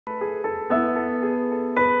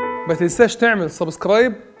ما تنساش تعمل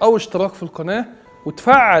سبسكرايب او اشتراك في القناة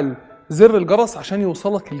وتفعل زر الجرس عشان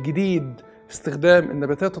يوصلك الجديد في استخدام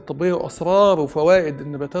النباتات الطبية وأسرار وفوائد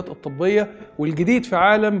النباتات الطبية والجديد في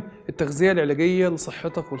عالم التغذية العلاجية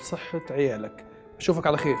لصحتك ولصحة عيالك. أشوفك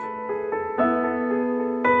على خير.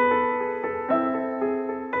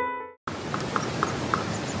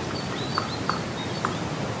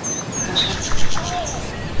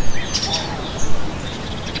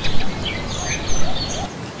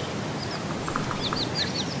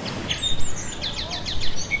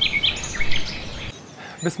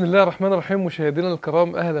 بسم الله الرحمن الرحيم. مشاهدينا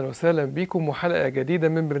الكرام، اهلا وسهلا بكم وحلقه جديده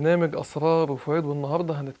من برنامج اسرار وفوائد.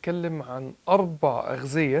 والنهارده هنتكلم عن 4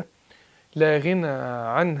 اغذيه لا غنى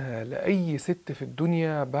عنها لاي ست في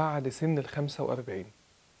الدنيا بعد سن ال45،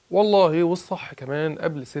 والله والصح كمان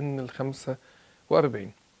قبل سن ال45.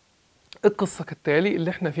 القصه كالتالي: اللي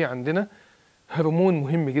احنا فيه عندنا هرمون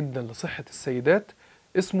مهم جدا لصحه السيدات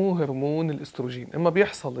اسمه هرمون الأستروجين. اما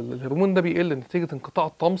بيحصل الهرمون ده بيقل نتيجه انقطاع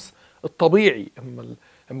الطمس الطبيعي،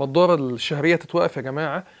 اما الدورة الشهرية تتوقف يا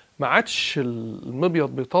جماعة، ما عادش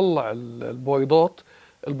المبيض بيطلع البويضات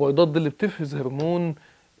دي اللي بتفرز هرمون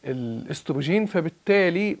الاستروجين،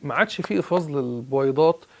 فبالتالي ما عادش فيه افراز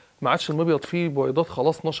للبويضات، ما عادش المبيض فيه بويضات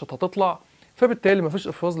خلاص نشط هتطلع، فبالتالي ما فيش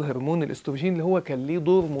افراز لهرمون الاستروجين اللي هو كان ليه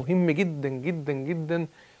دور مهم جدا جدا جدا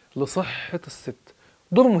لصحة الست.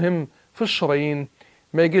 دور مهم في الشرايين،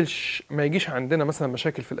 ما يجيش عندنا مثلا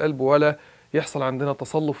مشاكل في القلب، ولا يحصل عندنا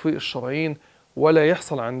تصلب في الشرايين، ولا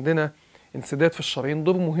يحصل عندنا انسداد في الشرايين.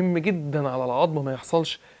 دور مهم جدا على العظم، ما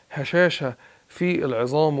يحصلش هشاشة في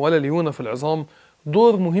العظام ولا ليونة في العظام.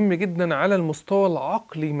 دور مهم جدا على المستوى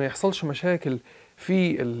العقلي، ما يحصلش مشاكل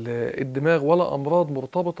في الدماغ ولا أمراض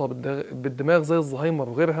مرتبطة بالدماغ زي الزهايمر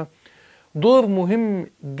وغيرها. دور مهم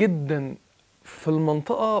جدا في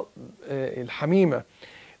المنطقة الحميمة.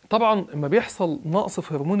 طبعا لما بيحصل نقص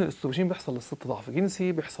في هرمون الاستروجين بيحصل للست ضعف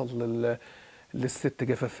جنسي، بيحصل للست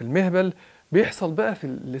جفاف في المهبل، بيحصل بقى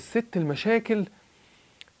للست المشاكل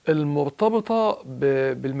المرتبطة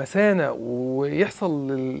بالمثانة،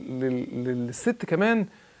 ويحصل للست كمان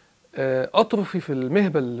أطرفي في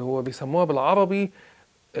المهبل اللي هو بيسموها بالعربي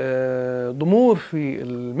ضمور في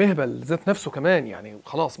المهبل ذات نفسه كمان. يعني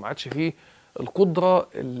خلاص ما عادش فيه القدرة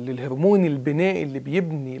للهرمون البنائي اللي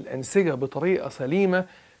بيبني الأنسجة بطريقة سليمة،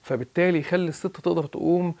 فبالتالي يخلي الست تقدر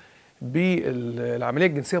تقوم بالعملية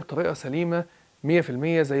الجنسية بطريقة سليمة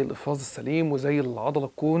 100%، زي الإفراز السليم وزي العضلة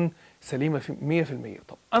تكون سليمة 100%.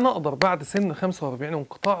 طب أنا أقدر بعد سن 45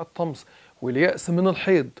 وانقطاع الطمس واليأس من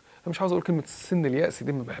الحيض، أنا مش عاوز أقول كلمة السن اليأس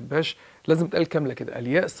دي، ما بحبهاش، لازم تقال كاملة كده،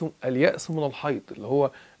 اليأس من الحيض، اللي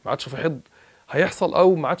هو ما عادش في حيض هيحصل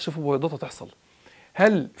أو ما عادش في بويضات هتحصل.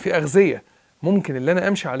 هل في أغذية ممكن اللي أنا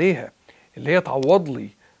أمشي عليها اللي هي تعوض لي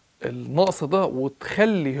النقص ده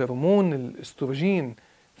وتخلي هرمون الاستروجين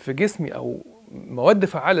في جسمي او مواد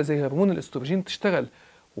فعاله زي هرمون الاستروجين تشتغل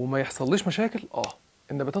وما يحصليش مشاكل؟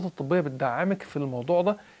 النباتات الطبيه بتدعمك في الموضوع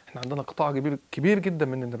ده. احنا عندنا قطاع كبير جدا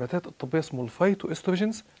من النباتات الطبيه اسمه الفايتو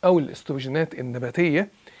استروجينز او الاستروجينات النباتيه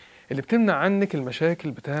اللي بتمنع عنك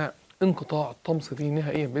المشاكل بتاع انقطاع الطمس دي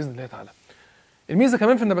نهائيا باذن الله تعالى. الميزه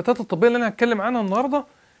كمان في النباتات الطبيه اللي انا هتكلم عنها النهارده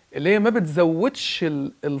اللي هي ما بتزودش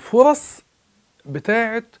الفرص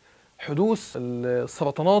بتاعه حدوث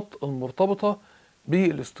السرطانات المرتبطة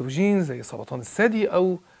بالاستروجين زي سرطان الثدي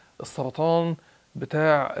أو السرطان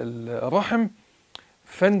بتاع الرحم.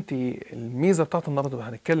 فانتي الميزة بتاعت النهارده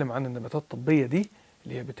هنتكلم عن النباتات الطبية دي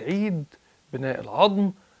اللي هي بتعيد بناء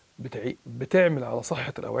العظم، بتعمل على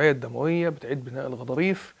صحة الأوعية الدموية، بتعيد بناء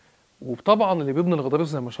الغضاريف، وطبعا اللي بيبني الغضاريف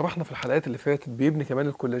زي ما شرحنا في الحلقات اللي فاتت بيبني كمان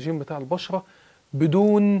الكولاجين بتاع البشرة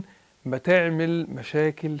بدون ما تعمل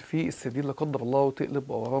مشاكل في الثدي لا قدر الله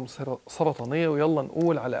وتقلب أورام سرطانية. ويلا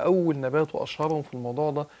نقول على أول نبات وأشهرهم في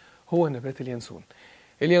الموضوع ده هو نبات اليانسون.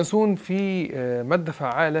 اليانسون فيه مادة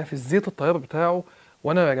فعالة في الزيت الطيار بتاعه،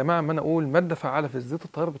 وأنا يا جماعة ما أنا أقول مادة فعالة في الزيت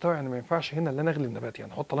الطيار بتاعه يعني ما ينفعش هنا اللي أنا أغلي النبات،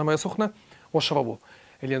 يعني أحط عليه مية سخنة وأشربه.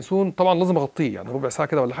 اليانسون طبعا لازم أغطيه يعني ربع ساعة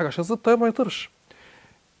كده ولا حاجة عشان الزيت الطيار ما يطرش.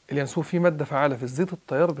 اليانسون فيه مادة فعالة في الزيت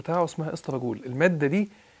الطيار بتاعه اسمها استراجول. المادة دي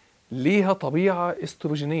ليها طبيعة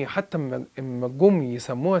استروجينية، حتى اما جم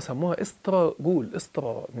يسموها استراجول،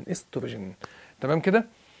 استرا من استروجين، تمام كده.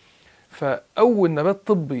 فأول نبات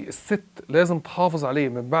طبي الست لازم تحافظ عليه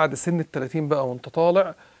من بعد سن ال30 بقى وانت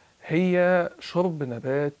طالع هي شرب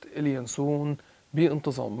نبات اليانسون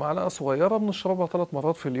بانتظام. معلقة صغيرة بنشربها 3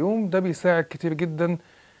 مرات في اليوم، ده بيساعد كتير جدا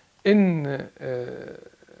ان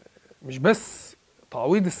مش بس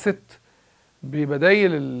تعويض الست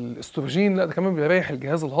ببدايل الاستروجين، لا ده كمان بيريح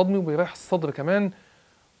الجهاز الهضمي وبيريح الصدر كمان.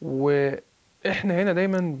 واحنا هنا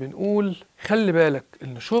دايما بنقول خلي بالك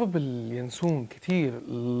ان شرب اليانسون كتير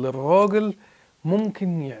للراجل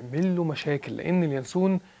ممكن يعمل له مشاكل، لان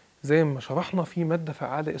اليانسون زي ما شرحنا فيه ماده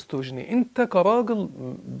فعاله استروجينيه. انت كراجل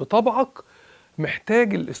بطبعك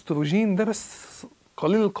محتاج الاستروجين ده، بس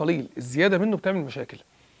قليل القليل، الزياده منه بتعمل مشاكل.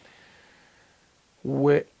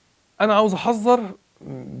 وانا عاوز احذر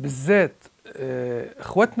بالذات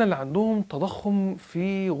اخواتنا اللي عندهم تضخم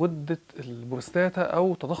في غده البروستاتا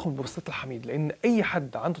او تضخم البروستاتا الحميد، لان اي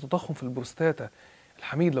حد عنده تضخم في البروستاتا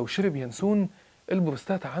الحميد لو شرب ينسون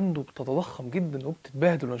البروستاتا عنده بتتضخم جدا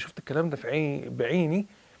وبتتبهدل. وانا شفت الكلام ده في بعيني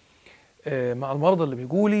مع المرضى اللي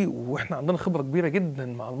بيجولي، واحنا عندنا خبره كبيره جدا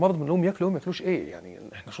مع المرضى من لهم ياكلوا وما ياكلوش ايه. يعني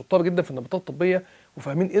احنا شطار جدا في النباتات الطبيه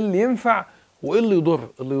وفاهمين ايه اللي ينفع وايه اللي يضر.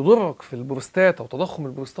 اللي يضرك في البروستاتا وتضخم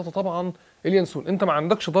البروستاتا طبعا اليانسون. انت ما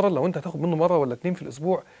عندكش ضرر لو انت هتاخد منه مره ولا اتنين في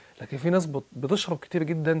الاسبوع، لكن في ناس بتشرب كتير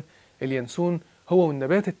جدا اليانسون، هو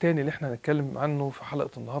والنبات التاني اللي احنا هنتكلم عنه في حلقه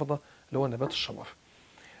النهارده اللي هو نبات الشمر.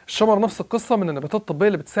 الشمر نفس القصه، من النباتات الطبيه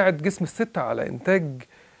اللي بتساعد جسم الست على انتاج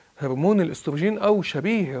هرمون الأستروجين أو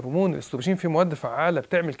شبيه هرمون الأستروجين، في مواد فعالة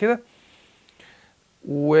بتعمل كده.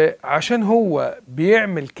 وعشان هو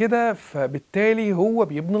بيعمل كده فبالتالي هو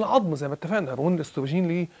بيبني العظم زي ما اتفقنا. هرمون الأستروجين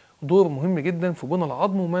ليه دور مهم جدا في بناء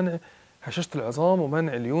العظم ومنع هشاشة العظام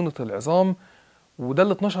ومنع ليونة العظام. وده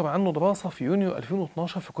اللي اتنشر عنه دراسة في يونيو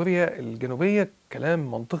 2012 في كوريا الجنوبية.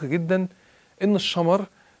 كلام منطقي جدا إن الشمر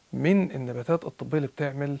من النباتات الطبية اللي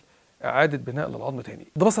بتعمل إعادة بناء للعظم تاني.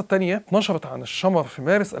 الدراسة التانية اتنشرت عن الشمر في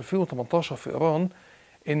مارس 2018 في إيران،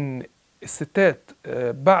 إن الستات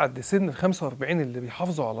بعد سن ال 45 اللي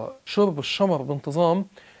بيحافظوا على شرب الشمر بانتظام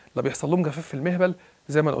لا بيحصل لهم جفاف في المهبل،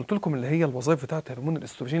 زي ما أنا قلت لكم اللي هي الوظائف بتاعت هرمون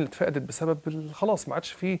الاستروجين اللي اتفقدت بسبب خلاص ما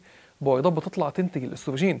عادش فيه بويضات بتطلع تنتج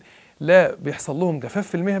الاستروجين. لا بيحصل لهم جفاف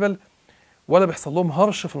في المهبل، ولا بيحصل لهم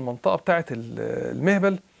هرش في المنطقة بتاعت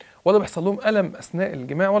المهبل، ولا بيحصل لهم ألم أثناء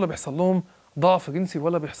الجماع، ولا بيحصل لهم ضعف جنسي،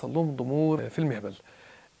 ولا بيحصل لهم ضمور في المهبل.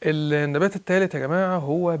 النبات الثالث يا جماعة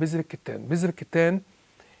هو بذر الكتان. بذر الكتان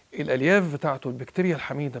الألياف بتاعته البكتيريا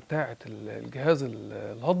الحميدة بتاعت الجهاز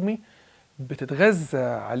الهضمي بتتغذى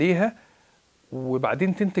عليها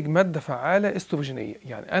وبعدين تنتج مادة فعالة استروجينية.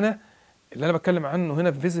 يعني أنا اللي أنا بتكلم عنه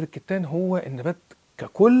هنا في بذر الكتان هو النبات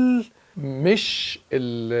ككل، مش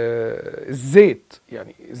الزيت.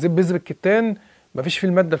 يعني زيت بذر الكتان ما فيش فيه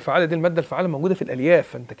المادة الفعالة دي، المادة الفعالة موجودة في الألياف،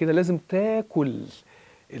 فأنت كده لازم تاكل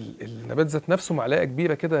النبات ذات نفسه معلقة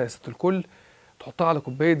كبيرة كده يا ست الكل، تحطها على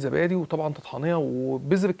كوباية زبادي وطبعا تطحنيها.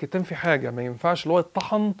 وبذر الكتان في حاجة ما ينفعش اللي هو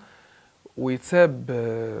يتطحن ويتساب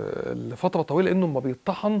لفترة طويلة، لأنه لما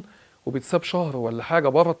بيتطحن وبيتساب شهر ولا حاجة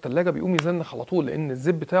بره التلاجة بيقوم يزنخ على طول، لأن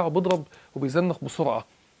الزيت بتاعه بيضرب وبيزنخ بسرعة.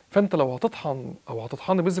 فأنت لو هتطحن أو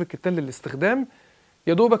هتطحن بذر الكتان للاستخدام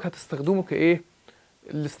يا دوبك هتستخدمه كإيه؟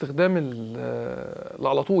 الاستخدام اللي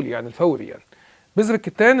على طول يعني الفوري. يعني بذر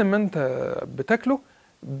الكتان لما انت بتاكله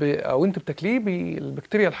او انت بتاكليه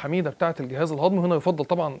بالبكتيريا الحميده بتاعه الجهاز الهضمي، هنا يفضل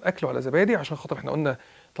طبعا اكله على زبادي عشان خاطر احنا قلنا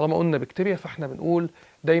طالما قلنا بكتيريا فاحنا بنقول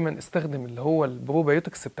دايما استخدم اللي هو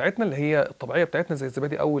البروبيوتكس بتاعتنا اللي هي الطبيعيه بتاعتنا زي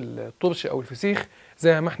الزبادي او الترش او الفسيخ.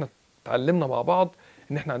 زي ما احنا اتعلمنا مع بعض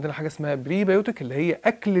ان احنا عندنا حاجه اسمها بريبيوتك اللي هي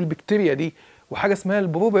اكل البكتيريا دي، وحاجه اسمها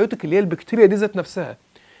البروبيوتك اللي هي البكتيريا دي ذات نفسها.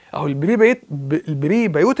 اهو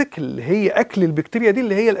البريبيوتك اللي هي اكل البكتيريا دي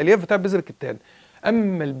اللي هي الالياف بتاع بذر الكتان.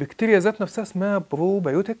 اما البكتيريا ذات نفسها اسمها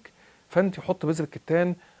بروبيوتك. فانت حط بذر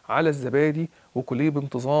الكتان على الزبادي وكليه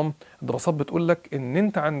بانتظام. الدراسات بتقول لك ان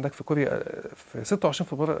انت عندك في كوريا في 26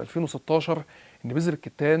 فبراير 2016 ان بذر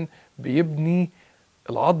الكتان بيبني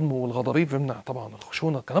العظم والغضاريف، بيمنع طبعا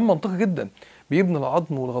الخشونه، كلام منطقي جدا، بيبني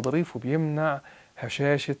العظم والغضاريف وبيمنع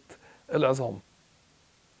هشاشه العظام.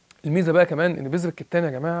 الميزه بقى كمان ان بذر الكتان يا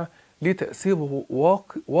جماعه ليه تاثير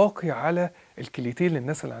واقي على الكليتين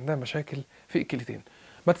للناس اللي عندها مشاكل في الكليتين.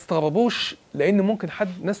 ما تستغربوش لان ممكن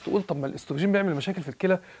ناس تقول طب ما الاستروجين بيعمل مشاكل في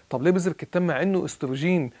الكلى، طب ليه بذر الكتان مع انه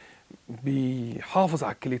استروجين بيحافظ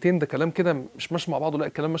على الكليتين؟ ده كلام كده مش ماشي مع بعضه. لا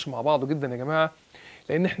الكلام ماشي مع بعضه جدا يا جماعه،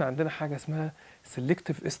 لان احنا عندنا حاجه اسمها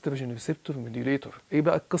سيلكتيف استروجين ريسبتور موديوليتور. ايه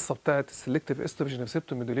بقى القصه بتاعت السيلكتيف استروجين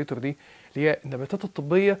ريسبتور موديوليتور دي؟ اللي هي النباتات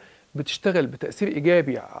الطبيه بتشتغل بتاثير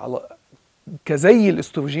ايجابي على كزي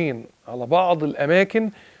الاستروجين على بعض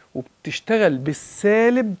الاماكن، وبتشتغل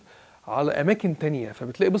بالسالب على اماكن تانية.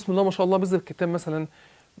 فبتلاقي بسم الله ما شاء الله بذر الكتان مثلا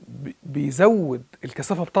بيزود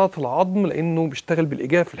الكثافه بتاعه العظم لانه بيشتغل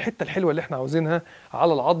بالايجاب في الحته الحلوه اللي احنا عاوزينها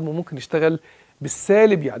على العظم، وممكن يشتغل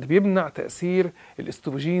بالسالب يعني بيمنع تاثير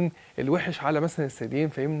الاستروجين الوحش على مثلا الثديين،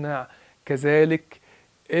 فيمنع كذلك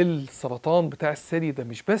السرطان بتاع الثدي. ده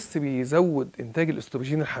مش بس بيزود انتاج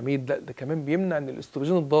الاستروجين الحميد، لا ده كمان بيمنع ان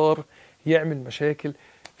الاستروجين الضار يعمل مشاكل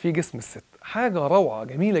في جسم الست. حاجه روعه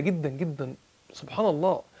جميله جدا جدا سبحان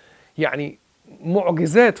الله، يعني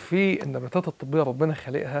معجزات في النباتات الطبيه ربنا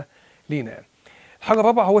خالقها لينا. يعني الحاجه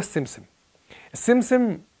الرابعه هو السمسم.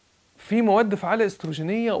 السمسم فيه مواد فعالة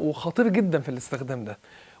استروجينية وخطير جدا في الاستخدام ده.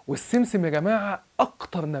 والسمسم يا جماعة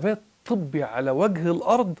أكتر نبات طبي على وجه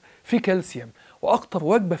الأرض فيه كالسيوم، وأكتر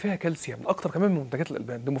وجبة فيها كالسيوم، أكتر كمان من منتجات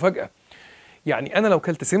الألبان. دي مفاجأة. يعني أنا لو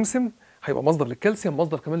كلت سمسم هيبقى مصدر للكالسيوم،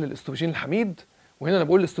 مصدر كمان للأستروجين الحميد. وهنا أنا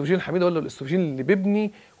بقول الأستروجين الحميد ولا الأستروجين اللي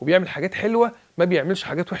بيبني وبيعمل حاجات حلوة، ما بيعملش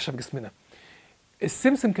حاجات وحشة في جسمنا.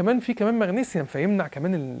 السمسم كمان فيه كمان مغنيسيوم، فيمنع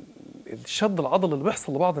كمان الشد العضلي اللي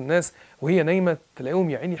بيحصل لبعض الناس وهي نايمه، تلاقيهم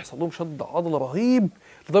يا عيني يحصل لهم شد عضلي رهيب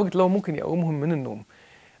لدرجه ان هو ممكن يقومهم من النوم.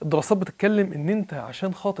 الدراسات بتتكلم ان انت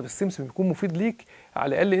عشان خاطر السمسم يكون مفيد ليك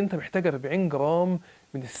على الاقل انت محتاج 40 جرام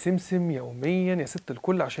من السمسم يوميا يا ست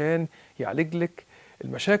الكل، عشان يعالج لك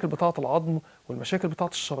المشاكل بتاعه العظم والمشاكل بتاعه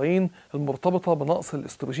الشرايين المرتبطه بنقص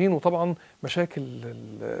الاستروجين، وطبعا مشاكل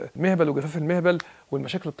المهبل وجفاف المهبل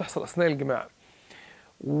والمشاكل اللي بتحصل اثناء الجماع.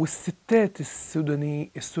 والستات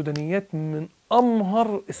السودانيات من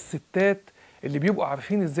امهر الستات اللي بيبقوا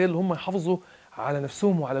عارفين ازاي اللي هم يحافظوا على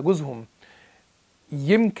نفسهم وعلى جوزهم.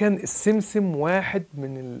 يمكن السمسم واحد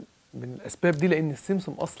من الاسباب دي، لان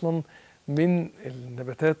السمسم اصلا من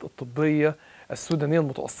النباتات الطبيه السودانيه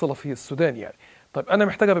المتاصله في السودان يعني. طيب انا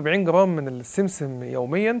محتاج 40 جرام من السمسم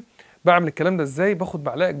يوميا. بعمل الكلام ده ازاي؟ باخد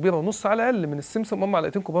معلقه كبيره ونص على الاقل من السمسم،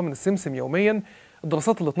 معلقتين كبار من السمسم يوميا.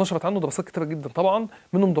 الدراسات اللي اتنشرت عنه دراسات كتيره جدا طبعا،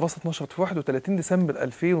 منهم دراسه اتنشرت في 31 ديسمبر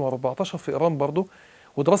 2014 في ايران برضو،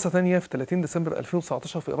 ودراسه ثانيه في 30 ديسمبر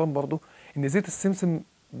 2019 في ايران برضو، ان زيت السمسم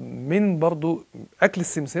من برضو اكل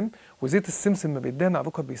السمسم، وزيت السمسم ما بيدهن على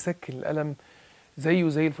الركب بيسكن الالم زيه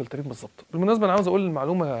زي الفلترين بالظبط. بالمناسبه انا عاوز اقول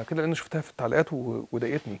المعلومه كده لان شفتها في التعليقات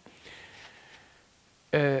وضايقتني.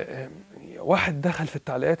 واحد دخل في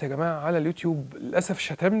التعليقات يا جماعه على اليوتيوب للاسف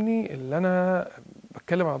شتمني اللي انا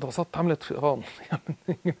بتكلم عن دراسات اتعملت في ايران.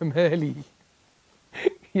 يا مالي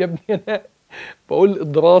يا ابني، انا بقول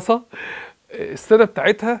الدراسه السنه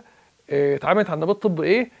بتاعتها اتعملت على نبات طب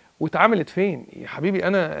ايه واتعملت فين يا حبيبي.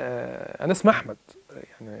 انا اسمي احمد،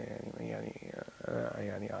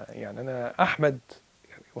 يعني انا احمد،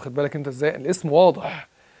 يعني واخد بالك انت ازاي الاسم واضح.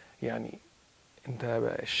 يعني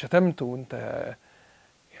انت شتمت وانت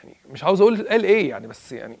يعني مش عاوز اقول قال ايه يعني،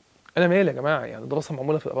 بس يعني انا مالي يا جماعه. يعني دراسه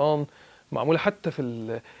معموله في ايران، معموله حتى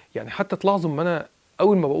في يعني حتى تلاحظوا ان انا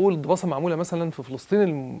اول ما بقول دراسه معموله مثلا في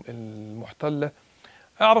فلسطين المحتله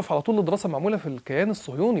اعرف على طول الدراسه معموله في الكيان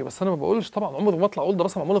الصهيوني، بس انا ما بقولش طبعا، عمري ما اطلع اقول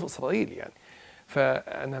دراسه معموله في اسرائيل يعني.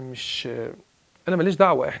 فانا مش انا ماليش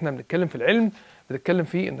دعوه، احنا بنتكلم في العلم، بنتكلم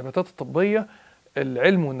في النباتات الطبيه.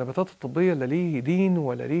 العلم والنباتات الطبيه لا ليه دين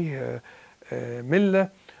ولا ليه مله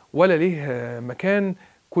ولا ليه مكان،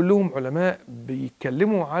 كلهم علماء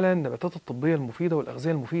بيتكلموا على النباتات الطبيه المفيده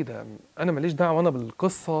والاغذيه المفيده. انا ماليش دعوه انا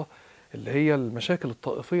بالقصه اللي هي المشاكل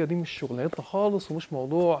الطائفيه دي، مش شغلانتنا خالص ومش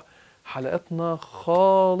موضوع حلقاتنا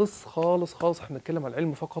خالص خالص خالص. احنا بنتكلم على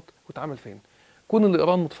العلم فقط واتعمل فين. كون اللي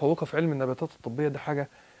ايران متفوقه في علم النباتات الطبيه ده حاجه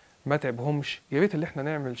ما تعبهمش، يا ريت اللي احنا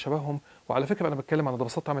نعمل شبههم. وعلى فكره انا بتكلم على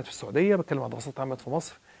دراسات اتعملت في السعوديه، بتكلم على دراسات اتعملت في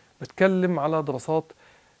مصر، بتكلم على دراسات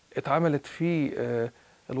اتعملت في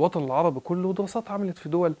الوطن العربي كله، ودراسات اتعملت في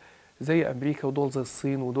دول زي امريكا ودول زي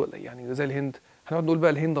الصين ودول يعني زي الهند. هنقعد نقول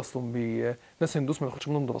بقى الهند اصلا ناس هندوس ما ناخدش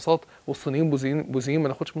منهم دراسات، والصينيين بوذيين ما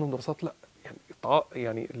ناخدش منهم دراسات؟ لا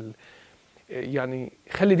يعني يعني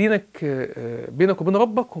خلي دينك بينك وبين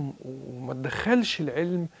ربك، وما تدخلش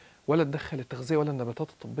العلم ولا تدخل التغذيه ولا النباتات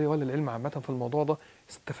الطبيه ولا العلم عامه في الموضوع ده.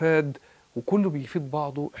 استفاد وكله بيفيد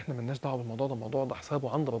بعضه، احنا ملناش دعوه بالموضوع ده، الموضوع ده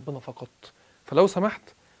حسابه عند ربنا فقط. فلو سمحت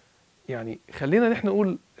يعني خلينا نحن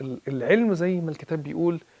نقول العلم زي ما الكتاب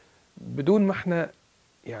بيقول، بدون ما احنا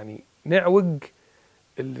يعني نعوج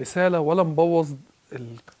الرساله ولا نبوظ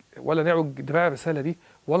ولا نعوج دراع الرساله دي،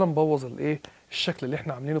 ولا نبوظ الشكل اللي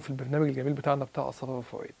احنا عاملينه في البرنامج الجميل بتاعنا بتاع اسرار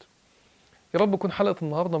وفوائد. يا رب تكون حلقه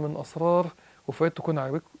النهارده من اسرار وفوائد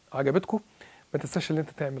تكون عجبتكم. ما تنساش ان انت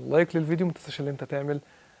تعمل لايك للفيديو، ما تنساش ان انت تعمل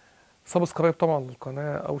سبسكرايب طبعا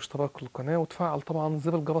للقناه او اشتراك للقناه، وتفعل طبعا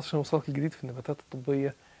زر الجرس عشان يوصلك الجديد في النباتات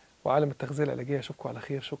الطبيه وعالم التغذيه العلاجيه. اشوفكم على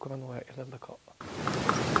خير، شكرا والى اللقاء.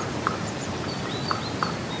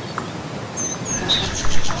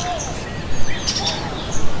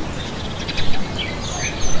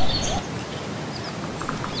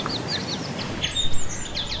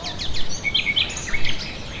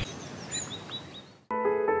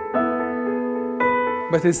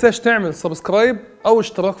 ما تنساش تعمل سبسكرايب او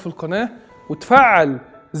اشتراك في القناة وتفعل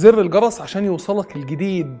زر الجرس عشان يوصلك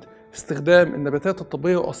الجديد في استخدام النباتات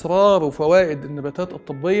الطبية واسرار وفوائد النباتات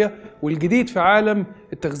الطبية والجديد في عالم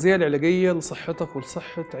التغذية العلاجية لصحتك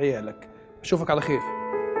ولصحة عيالك. اشوفك على خير.